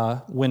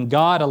 when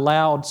God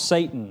allowed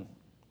Satan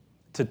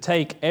to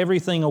take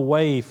everything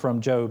away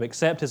from Job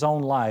except his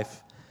own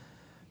life,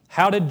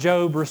 how did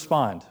Job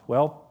respond?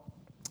 Well,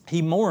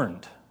 he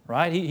mourned,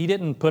 right? He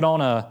didn't put on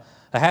a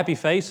happy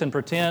face and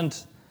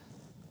pretend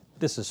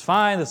this is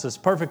fine, this is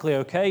perfectly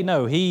okay.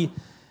 No, he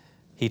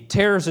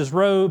tears his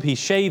robe, he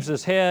shaves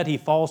his head, he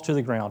falls to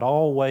the ground,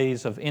 all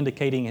ways of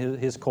indicating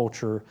his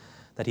culture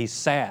that he's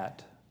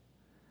sad.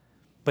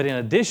 But in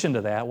addition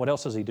to that, what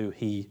else does he do?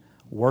 He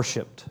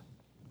worshiped.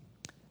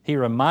 He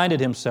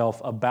reminded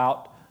himself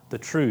about the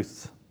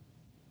truth.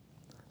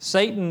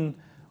 Satan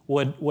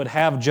would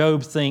have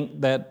Job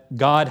think that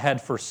God had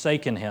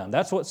forsaken him.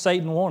 That's what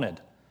Satan wanted.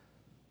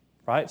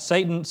 right?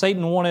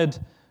 Satan wanted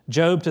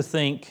Job to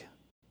think,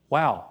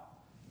 wow,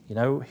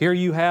 here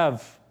you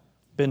have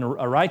been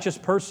a righteous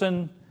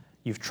person,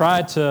 you've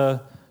tried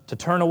to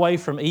turn away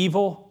from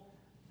evil,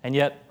 and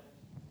yet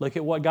look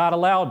at what God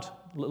allowed.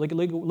 Look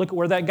at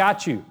where that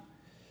got you.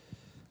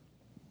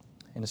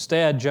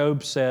 Instead,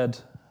 Job said,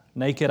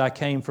 naked I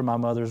came from my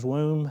mother's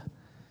womb,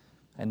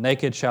 and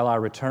naked shall I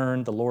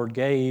return. The Lord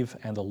gave,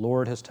 and the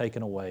Lord has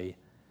taken away.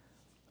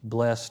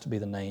 Blessed be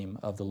the name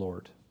of the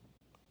Lord.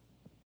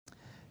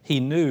 He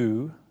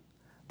knew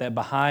that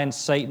behind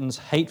Satan's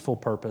hateful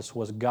purpose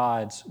was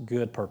God's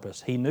good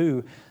purpose. He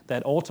knew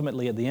that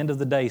ultimately, at the end of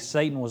the day,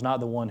 Satan was not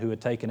the one who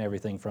had taken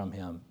everything from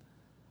him.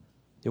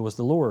 It was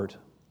the Lord.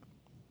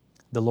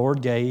 The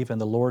Lord gave, and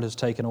the Lord has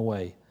taken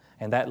away.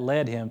 And that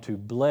led him to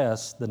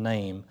bless the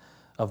name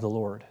of the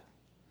Lord.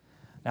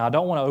 Now, I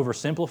don't want to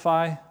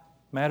oversimplify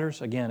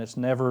matters. Again, it's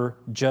never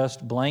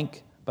just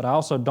blank, but I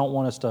also don't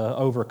want us to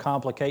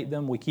overcomplicate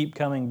them. We keep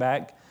coming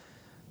back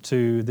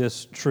to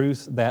this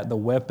truth that the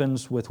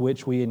weapons with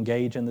which we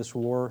engage in this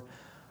war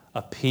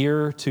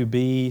appear to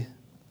be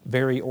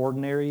very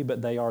ordinary,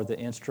 but they are the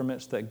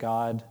instruments that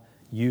God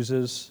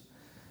uses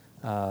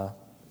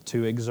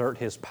to exert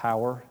His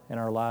power in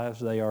our lives.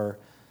 They are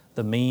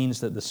the means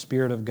that the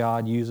Spirit of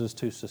God uses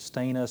to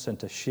sustain us and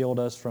to shield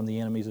us from the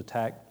enemy's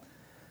attack.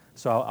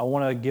 So I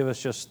want to give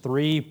us just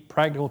 3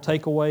 practical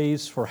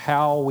takeaways for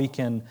how we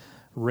can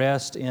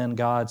rest in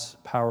God's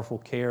powerful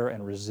care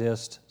and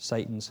resist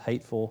Satan's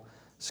hateful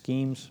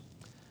schemes.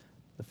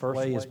 The first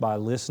way is by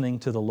listening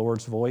to the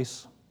Lord's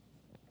voice.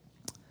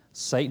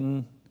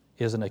 Satan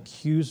is an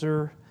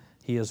accuser.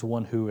 He is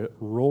one who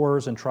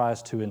roars and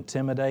tries to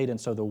intimidate,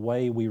 and so the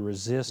way we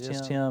resist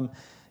him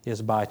is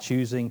by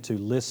choosing to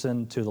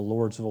listen to the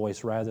Lord's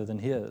voice rather than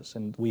his.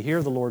 And we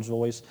hear the Lord's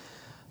voice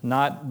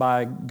not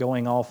by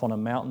going off on a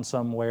mountain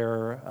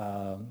somewhere,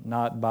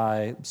 not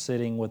by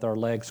sitting with our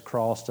legs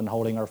crossed and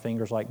holding our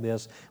fingers like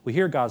this. We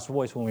hear God's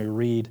voice when we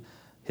read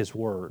His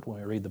Word, when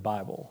we read the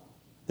Bible.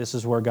 This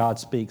is where God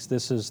speaks.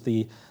 This is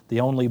the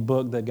only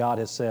book that God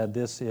has said,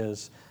 this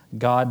is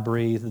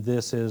God-breathed,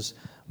 this is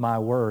my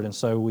Word. And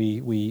so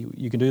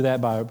you can do that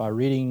by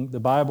reading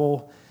the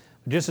Bible.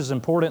 Just as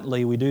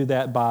importantly, we do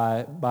that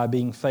by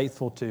being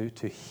faithful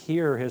to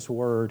hear His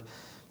Word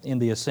in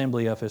the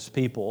assembly of His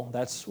people.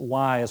 That's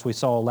why, as we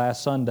saw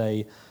last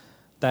Sunday,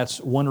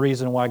 that's one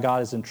reason why God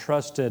has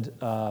entrusted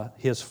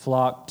His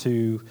flock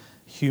to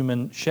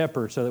human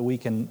shepherds so that we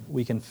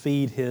can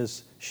feed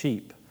His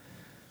sheep.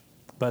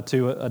 But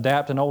to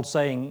adapt an old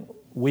saying,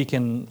 we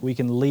can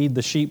lead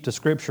the sheep to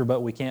Scripture,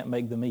 but we can't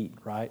make them eat,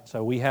 right?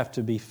 So we have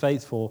to be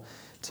faithful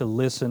to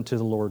listen to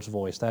the Lord's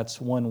voice. That's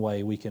one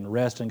way we can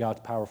rest in God's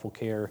powerful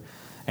care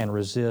and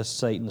resist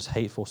Satan's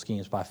hateful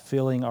schemes, by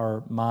filling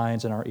our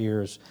minds and our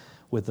ears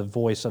with the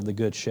voice of the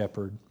Good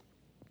Shepherd.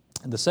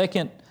 And the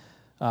second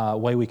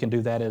way we can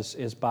do that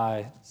is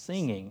by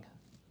singing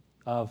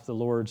of the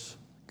Lord's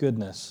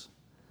goodness.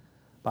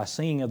 By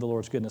singing of the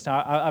Lord's goodness.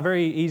 Now, I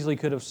very easily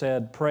could have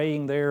said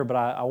praying there, but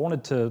I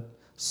wanted to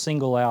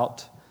single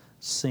out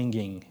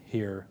singing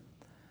here,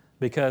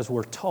 because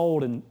we're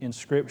told in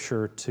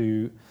Scripture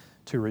to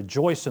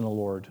rejoice in the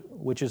Lord,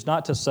 which is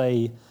not to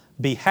say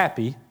be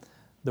happy.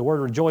 The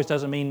word rejoice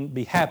doesn't mean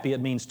be happy, it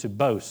means to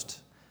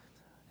boast.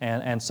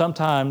 And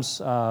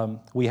sometimes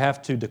we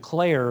have to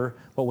declare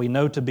what we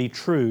know to be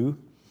true,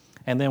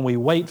 and then we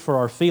wait for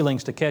our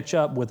feelings to catch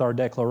up with our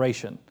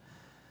declaration.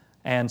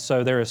 And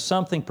so there is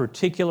something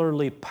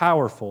particularly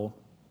powerful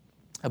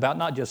about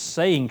not just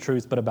saying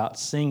truth, but about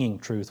singing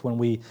truth. When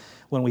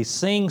we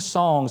sing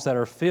songs that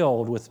are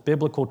filled with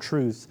biblical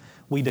truth,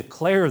 we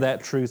declare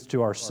that truth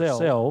to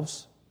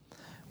ourselves,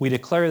 we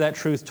declare that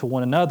truth to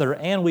one another,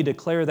 and we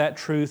declare that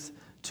truth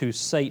to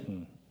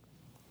Satan.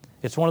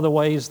 It's one of the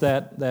ways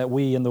that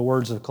we, in the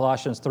words of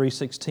Colossians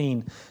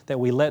 3:16, that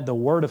we let the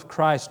word of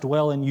Christ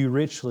dwell in you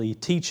richly,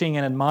 teaching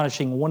and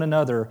admonishing one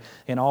another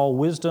in all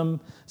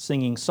wisdom,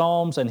 singing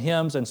psalms and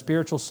hymns and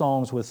spiritual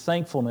songs with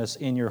thankfulness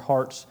in your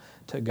hearts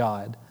to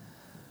God.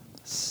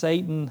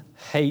 Satan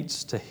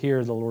hates to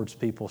hear the Lord's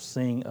people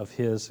sing of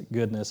His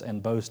goodness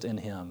and boast in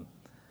Him.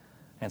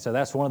 And so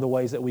that's one of the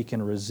ways that we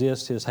can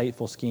resist his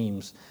hateful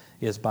schemes,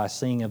 is by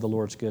singing of the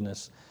Lord's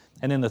goodness.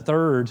 And then the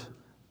third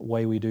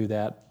way we do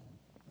that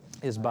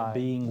is by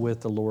being with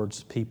the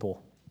Lord's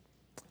people.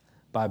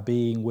 By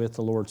being with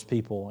the Lord's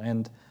people.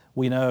 And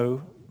we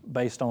know,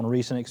 based on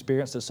recent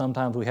experience, that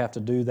sometimes we have to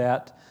do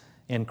that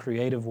in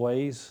creative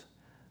ways.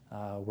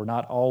 We're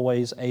not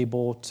always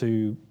able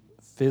to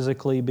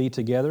physically be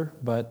together,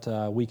 but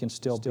we can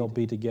still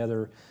be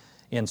together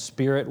in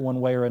spirit one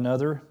way or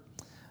another.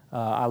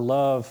 I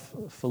love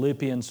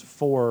Philippians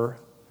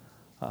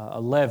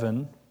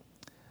 4:11,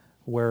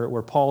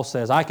 where Paul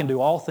says, I can do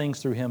all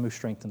things through Him who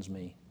strengthens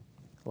me.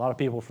 A lot of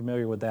people are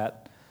familiar with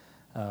that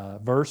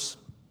verse,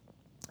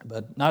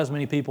 but not as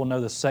many people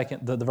know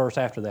the verse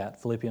after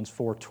that, Philippians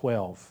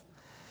 4:12.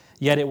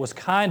 Yet it was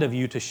kind of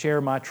you to share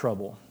my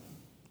trouble.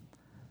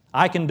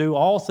 I can do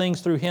all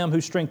things through Him who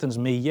strengthens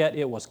me, yet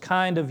it was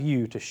kind of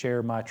you to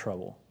share my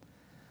trouble.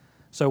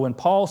 So when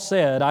Paul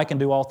said, I can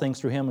do all things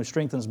through him who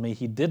strengthens me,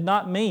 he did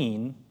not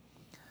mean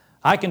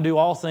I can do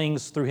all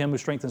things through him who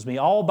strengthens me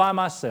all by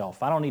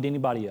myself. I don't need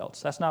anybody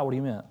else. That's not what he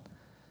meant.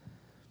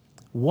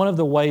 One of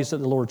the ways that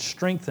the Lord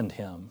strengthened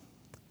him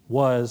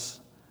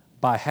was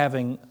by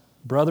having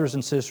brothers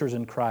and sisters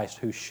in Christ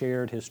who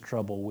shared his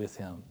trouble with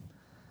him.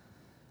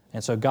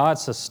 And so God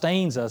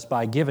sustains us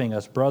by giving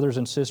us brothers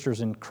and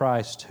sisters in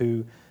Christ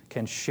who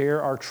can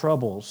share our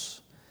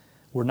troubles.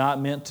 We're not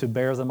meant to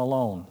bear them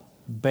alone.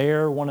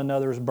 Bear one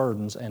another's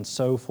burdens and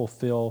so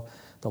fulfill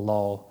the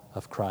law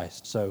of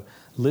Christ. So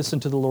listen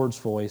to the Lord's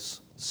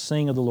voice,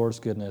 sing of the Lord's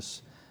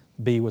goodness,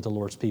 be with the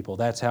Lord's people.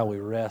 That's how we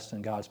rest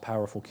in God's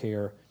powerful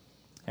care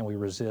and we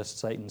resist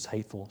Satan's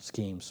hateful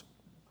schemes.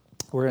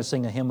 We're going to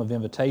sing a hymn of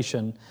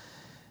invitation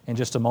in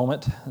just a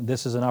moment.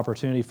 This is an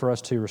opportunity for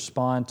us to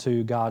respond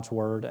to God's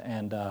Word.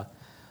 And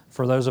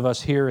for those of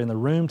us here in the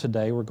room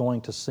today, we're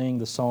going to sing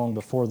the song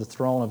Before the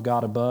Throne of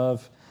God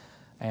Above.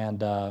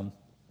 And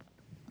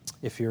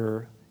if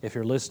you're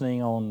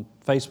listening on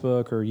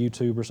Facebook or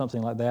YouTube or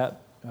something like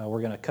that,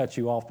 we're going to cut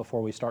you off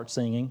before we start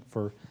singing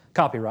for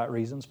copyright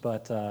reasons.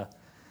 But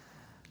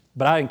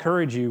I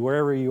encourage you,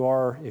 wherever you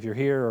are, if you're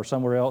here or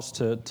somewhere else,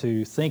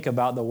 to think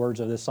about the words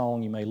of this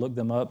song. You may look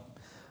them up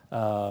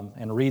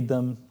and read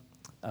them.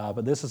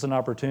 But this is an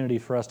opportunity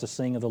for us to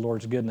sing of the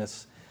Lord's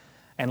goodness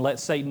and let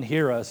Satan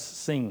hear us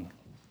sing.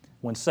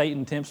 When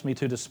Satan tempts me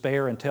to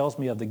despair and tells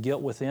me of the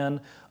guilt within,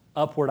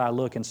 upward I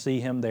look and see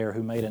him there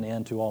who made an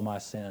end to all my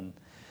sin.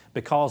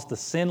 Because the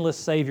sinless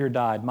Savior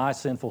died, my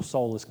sinful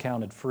soul is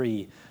counted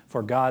free,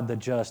 for God the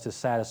just is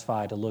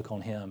satisfied to look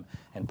on him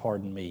and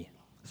pardon me.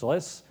 So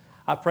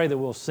I pray that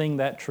we'll sing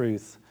that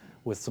truth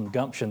with some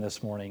gumption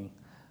this morning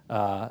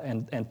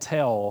and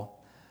tell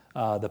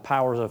the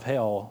powers of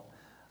hell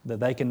that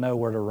they can know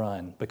where to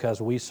run,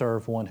 because we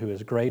serve one who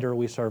is greater,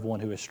 we serve one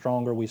who is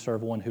stronger, we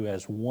serve one who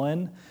has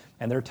won,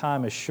 and their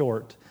time is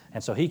short,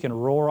 and so he can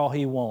roar all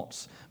he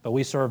wants, but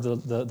we serve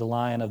the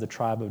Lion of the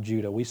tribe of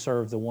Judah. We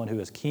serve the one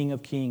who is King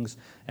of kings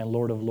and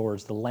Lord of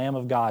lords, the Lamb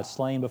of God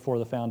slain before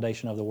the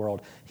foundation of the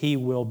world. He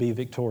will be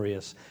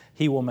victorious.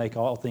 He will make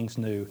all things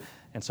new,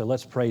 and so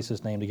let's praise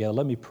his name together.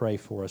 Let me pray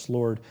for us.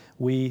 Lord,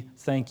 we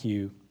thank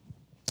you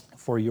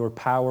for your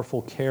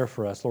powerful care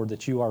for us, Lord,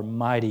 that you are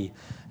mighty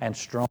and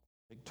strong,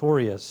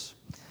 victorious.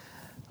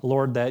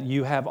 Lord, that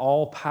you have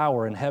all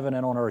power in heaven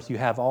and on earth. You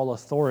have all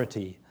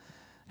authority.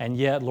 And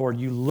yet, Lord,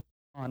 you look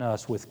on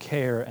us with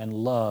care and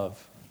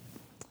love.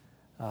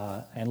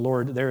 And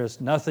Lord, there is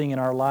nothing in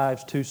our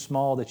lives too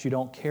small that you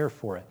don't care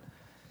for it.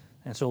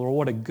 And so, Lord,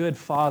 what a good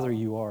Father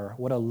you are.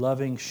 What a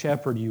loving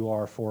shepherd you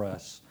are for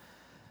us.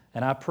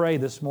 And I pray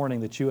this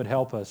morning that you would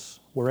help us,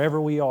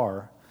 wherever we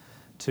are,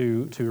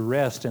 to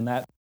rest in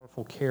that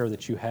powerful care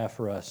that you have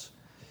for us.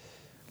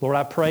 Lord,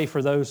 I pray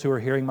for those who are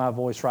hearing my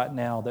voice right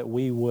now that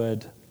we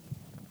would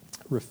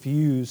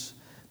refuse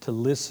to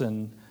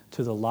listen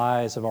to the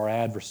lies of our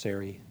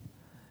adversary,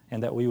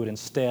 and that we would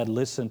instead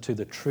listen to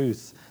the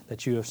truth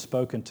that you have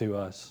spoken to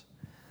us.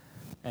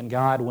 And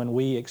God, when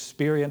we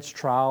experience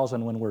trials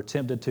and when we're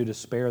tempted to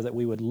despair, that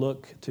we would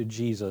look to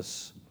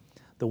Jesus,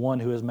 the one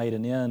who has made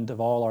an end of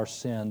all our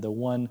sin, the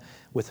one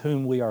with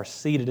whom we are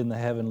seated in the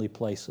heavenly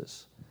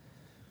places.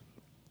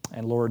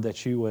 And Lord,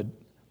 that you would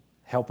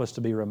help us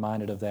to be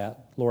reminded of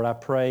that. Lord, I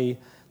pray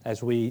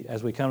as we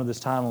come to this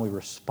time and we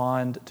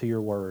respond to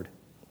your word,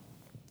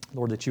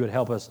 Lord, that you would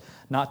help us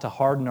not to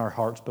harden our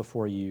hearts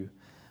before you,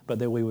 but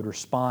that we would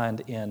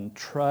respond in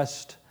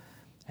trust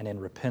and in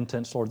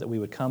repentance, Lord, that we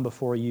would come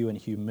before you in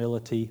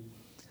humility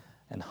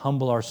and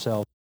humble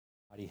ourselves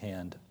in your mighty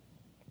hand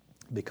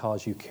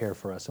because you care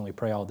for us. And we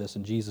pray all this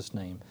in Jesus'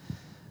 name.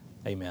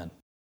 Amen.